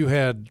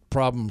had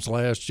problems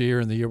last year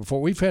and the year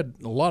before. We've had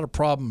a lot of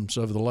problems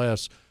over the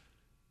last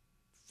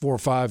 4 or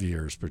 5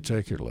 years,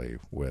 particularly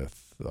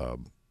with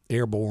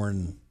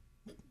airborne,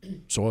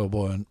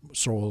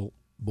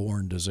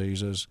 soil-borne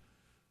diseases,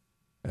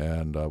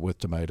 and with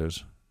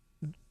tomatoes.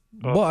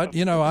 But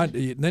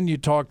then you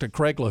talk to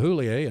Craig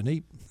LaHoulier, and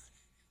he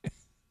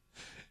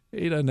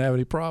doesn't have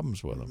any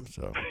problems with them.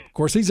 So, of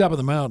course, he's up in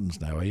the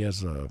mountains now. He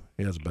has a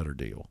better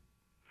deal.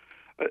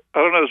 I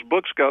don't know. His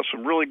book's got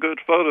some really good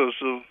photos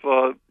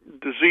of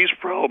disease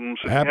problems.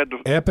 And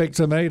Epic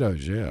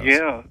tomatoes, yes.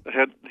 Yeah,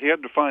 he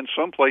had to find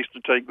some place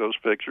to take those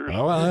pictures.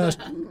 Oh,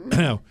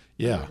 well,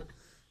 yeah.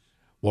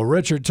 Well,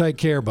 Richard, take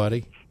care,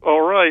 buddy.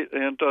 All right,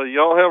 and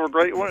y'all have a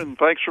great one, and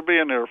thanks for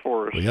being there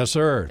for us. Yes,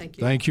 sir.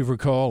 Thank you for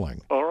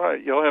calling. All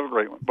right, y'all have a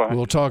great one. Bye.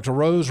 We'll talk to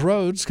Rose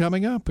Rhodes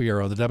coming up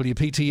here on the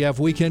WPTF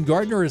Weekend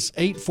Gardener. It's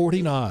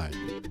 8:49.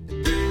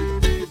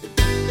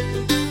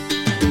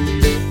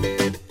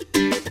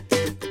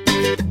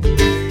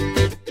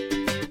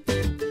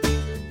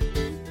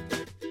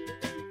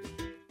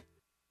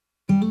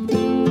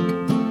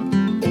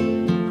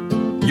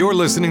 You're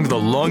listening to the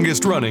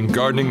longest-running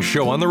gardening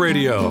show on the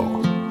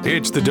radio.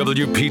 It's the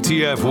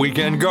WPTF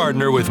Weekend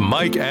Gardener with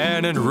Mike,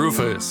 Ann, and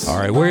Rufus. All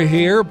right, we're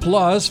here,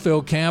 plus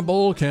Phil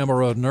Campbell, Campbell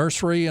Road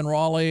Nursery in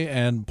Raleigh,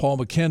 and Paul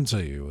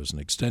McKenzie, who is an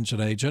extension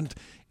agent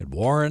in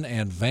Warren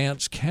and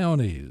Vance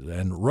counties.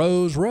 And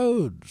Rose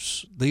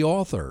Rhodes, the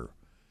author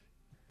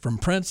from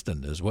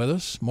Princeton, is with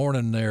us.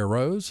 Morning there,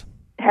 Rose.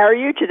 How are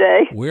you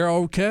today? We're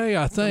okay,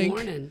 I think.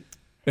 Good morning.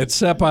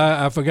 Except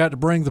I forgot to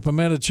bring the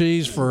pimento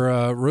cheese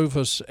for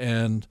Rufus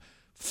and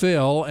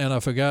Phil, and I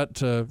forgot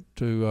to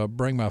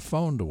bring my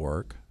phone to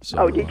work.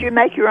 So, Did you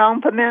make your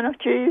own pimento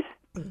cheese?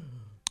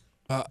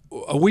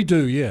 We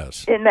do,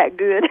 yes. Isn't that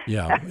good?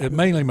 Yeah,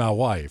 mainly my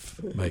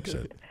wife makes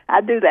it.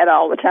 I do that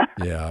all the time.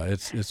 Yeah,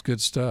 it's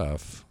good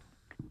stuff.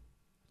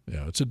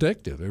 Yeah, it's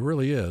addictive. It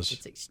really is.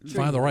 It's extremely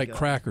Find the right good.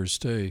 crackers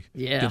too.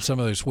 Yeah. Get some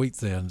of those sweet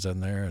thins in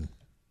there, and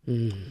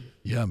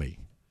yummy.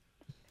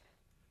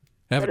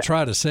 Haven't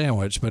tried a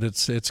sandwich, but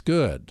it's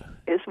good.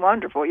 It's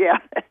wonderful, yeah.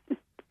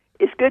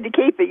 It's good to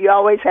keep it. You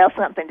always have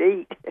something to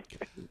eat.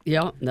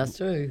 Yeah, that's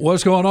true.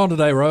 What's going on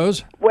today,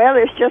 Rose? Well,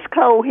 it's just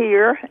cold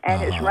here,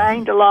 and it's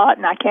rained a lot,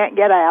 and I can't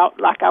get out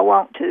like I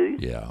want to.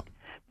 Yeah.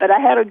 But I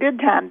had a good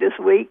time this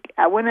week.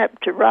 I went up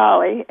to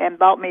Raleigh and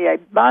bought me a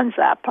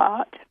bonsai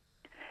pot,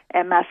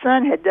 and my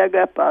son had dug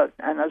up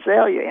an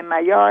azalea in my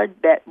yard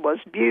that was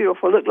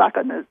beautiful, looked like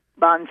a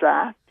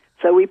bonsai.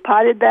 So we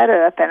potted that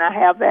up, and I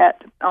have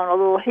that on a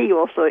little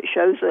hill so it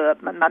shows up.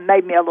 I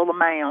made me a little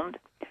mound,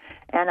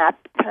 and I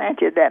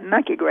planted that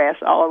monkey grass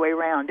all the way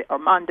around it, or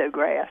mondo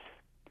grass.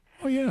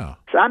 Oh, yeah.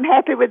 So I'm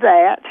happy with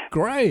that.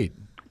 Great.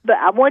 But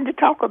I wanted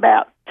to talk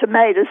about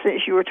tomatoes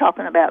since you were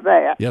talking about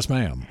that. Yes,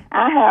 ma'am.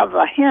 I have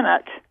a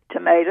Hennett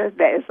tomato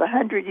that is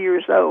 100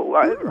 years old,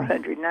 or over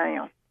 100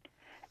 now.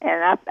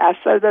 And I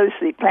sow those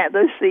seeds, plant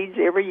those seeds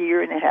every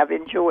year, and have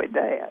enjoyed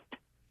that.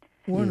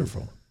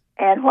 Wonderful.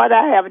 And what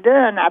I have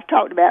done, I've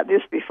talked about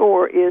this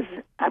before, is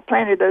I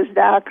planted those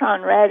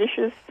daikon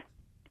radishes.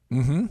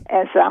 Mm-hmm.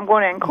 And so I'm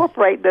going to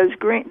incorporate those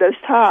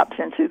tops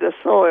into the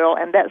soil,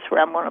 and that's where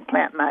I'm going to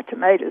plant my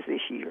tomatoes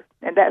this year.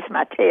 And that's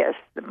my test,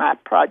 my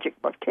project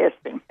of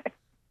testing.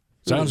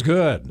 Sounds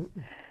good.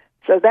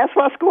 So that's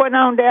what's going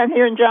on down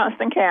here in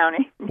Johnston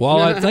County.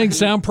 Well, things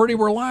sound pretty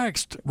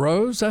relaxed,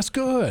 Rose. That's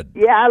good.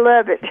 Yeah, I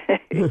love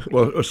it.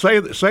 Well, say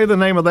the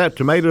name of that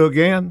tomato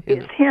again.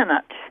 It's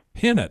Hennett.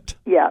 Hennett.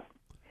 Yeah.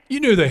 You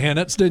knew the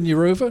Hennets, didn't you,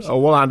 Rufus? Oh,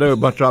 well, I know a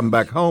bunch of them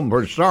back home.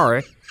 We're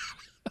sorry.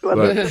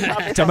 Well,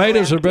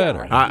 Tomatoes are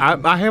better.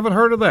 I haven't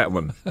heard of that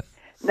one.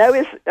 No,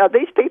 these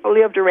people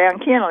lived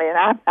around Kenley,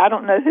 and I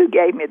don't know who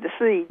gave me the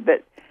seed,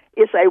 but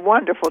it's a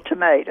wonderful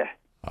tomato.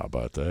 How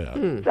about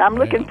that? So I'm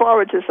looking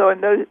forward to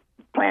sowing those,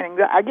 planting.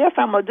 I guess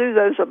I'm going to do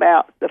those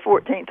about the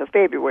 14th of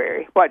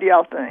February. What do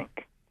y'all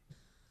think?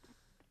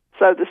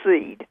 Sow the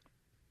seed.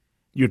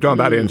 You're talking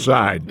about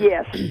inside.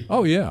 Yes.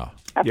 Oh, yeah.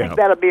 I think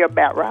that'll be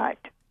about right.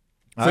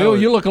 Phil,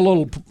 you look a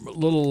little.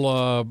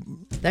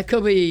 That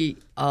could be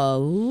a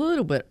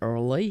little bit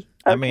early.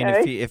 I mean,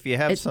 if you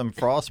have some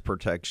frost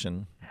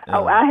protection.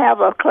 Oh, I have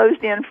a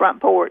closed-in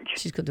front porch.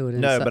 She's gonna do it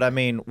inside. No, but I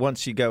mean,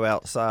 once you go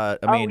outside,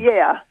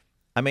 yeah.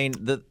 I mean,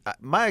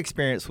 my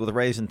experience with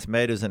raising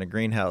tomatoes in a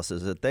greenhouse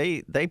is that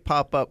they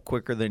pop up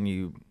quicker than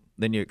you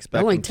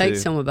expect. It only them takes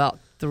to. them about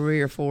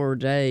 3 or 4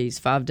 days,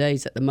 5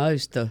 days at the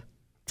most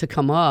to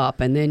come up,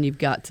 and then you've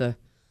got to.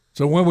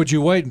 So when would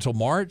you wait until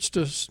March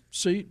to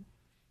seed?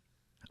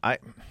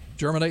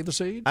 Germinate the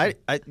seeds?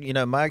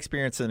 My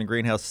experience in a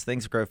greenhouse,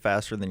 things grow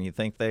faster than you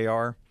think they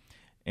are,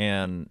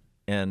 and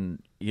then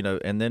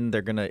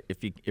they're gonna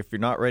if you're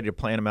not ready to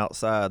plant them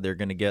outside, they're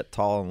gonna get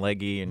tall and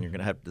leggy, and you're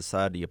gonna have to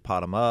decide, do you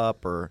pot them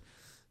up or.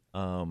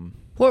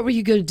 What were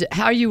you going to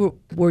do?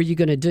 Were you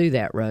going to do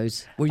that,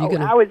 Rose? Were you going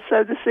to? I would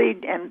sow the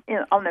seed and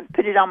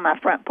put it on my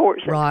front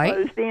porch that's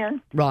closed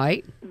in.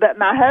 Right. But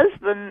my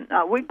husband,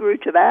 we grew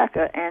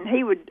tobacco, and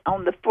he would,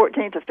 on the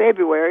 14th of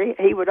February,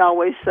 he would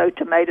always sow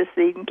tomato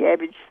seed and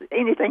cabbage,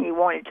 anything he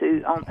wanted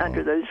to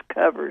under those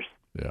covers.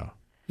 Yeah.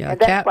 Yeah. And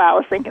that's why I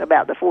was thinking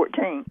about the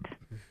 14th.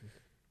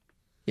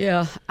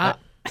 Yeah.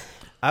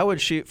 I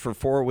would shoot for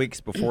 4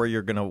 weeks before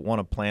you're going to want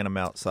to plant them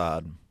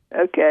outside.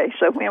 Okay,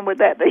 so when would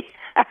that be?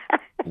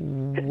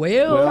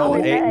 Well,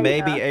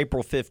 maybe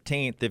April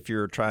 15th if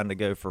you're trying to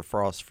go for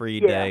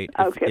frost-free date.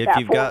 Okay, if about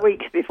you've 4 got,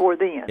 weeks before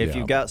then. If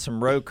you've got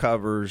some row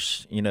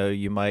covers,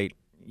 you might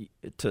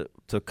to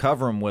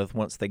cover them with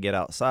once they get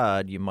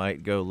outside. You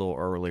might go a little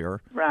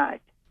earlier.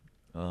 Right.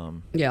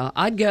 Yeah,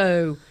 I'd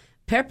go.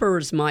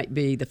 Peppers might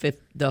be the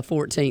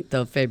 14th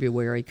of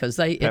February because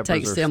it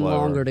takes them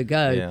longer to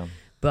go. Yeah.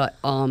 But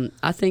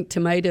I think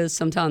tomatoes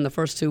sometime the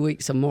first 2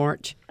 weeks of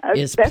March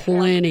is that sounds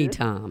plenty good.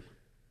 time.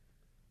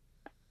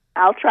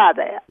 I'll try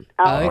that.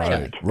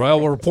 Okay.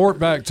 Well, report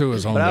back to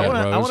us on But that,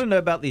 I want Rose. to know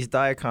about these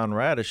daikon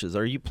radishes.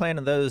 Are you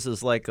planting those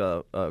as like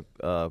a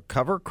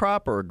cover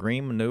crop or a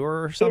green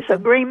manure or something? It's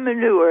a green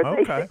manure.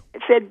 Okay. They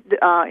said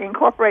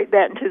incorporate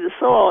that into the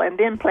soil and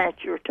then plant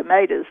your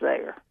tomatoes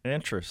there.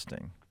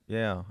 Interesting.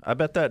 Yeah, I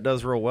bet that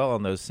does real well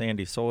on those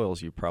sandy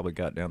soils you probably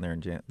got down there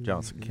in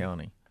Johnson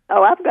County.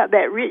 Oh, I've got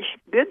that rich,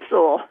 good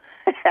soil,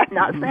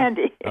 not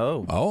sandy.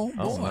 Oh,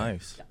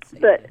 nice.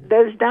 But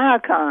those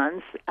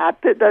daikons, I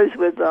put those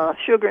with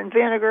sugar and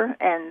vinegar,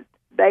 and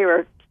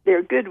they're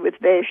good with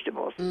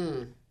vegetables.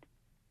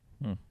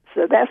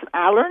 So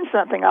I learn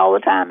something all the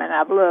time, and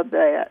I've loved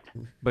that.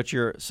 But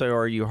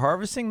are you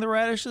harvesting the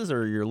radishes,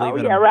 or you're leaving?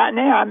 Oh yeah, them? right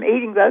now I'm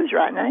eating those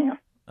right now.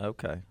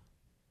 Okay.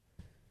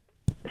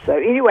 So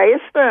anyway,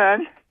 it's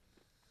fun.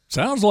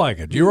 Sounds like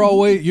it.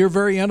 You're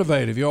very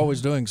innovative. You're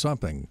always doing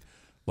something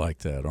like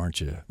that,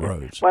 aren't you,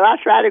 Rose? Well, I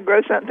try to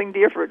grow something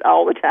different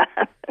all the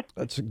time.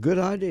 That's a good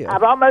idea.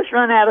 I've almost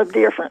run out of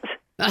difference.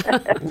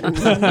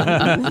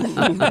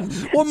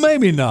 Well,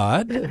 maybe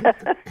not.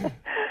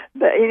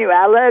 But anyway,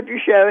 I love your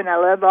show, and I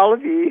love all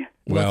of you.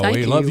 Well,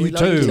 we love you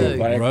too,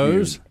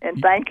 Rose.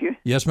 And thank you.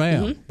 Yes,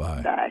 ma'am.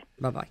 Bye. Bye.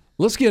 Bye-bye.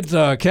 Let's get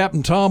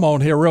Captain Tom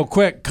on here real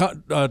quick.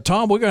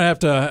 Tom, we're going to have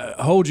to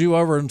hold you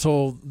over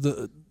until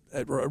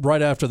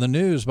right after the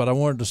news, but I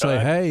wanted to say,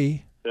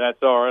 hey, That's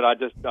all right.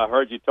 I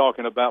heard you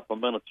talking about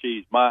pimento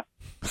cheese. My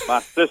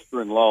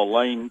sister-in-law,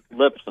 Lane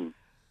Lipson,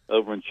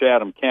 over in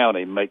Chatham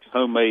County, makes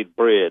homemade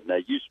bread. Now,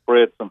 you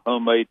spread some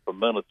homemade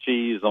pimento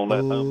cheese on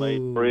that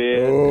homemade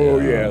bread. Oh,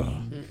 yes.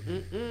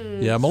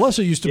 Yeah,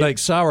 Melissa used to make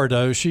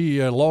sourdough.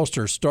 She lost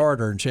her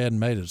starter, and she hadn't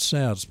made it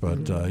since.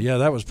 But, yeah,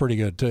 that was pretty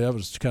good, too. That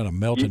was kind of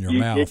melt in your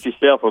mouth. Get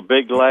yourself a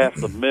big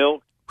glass of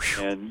milk,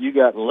 and you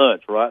got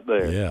lunch right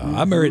there. Yeah,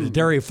 I married a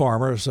dairy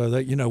farmer, so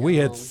that we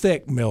had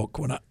thick milk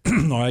when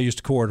I used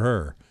to court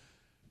her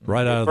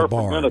right out of the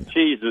barn. Her pimento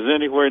cheese is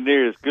anywhere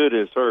near as good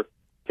as her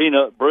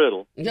peanut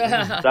brittle.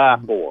 Die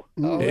for.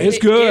 It's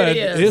good.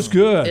 It's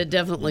good. It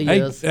definitely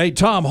is. Hey,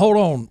 Tom, hold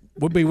on.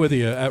 We'll be with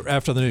you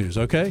after the news,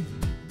 okay?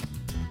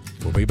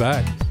 We'll be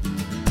back.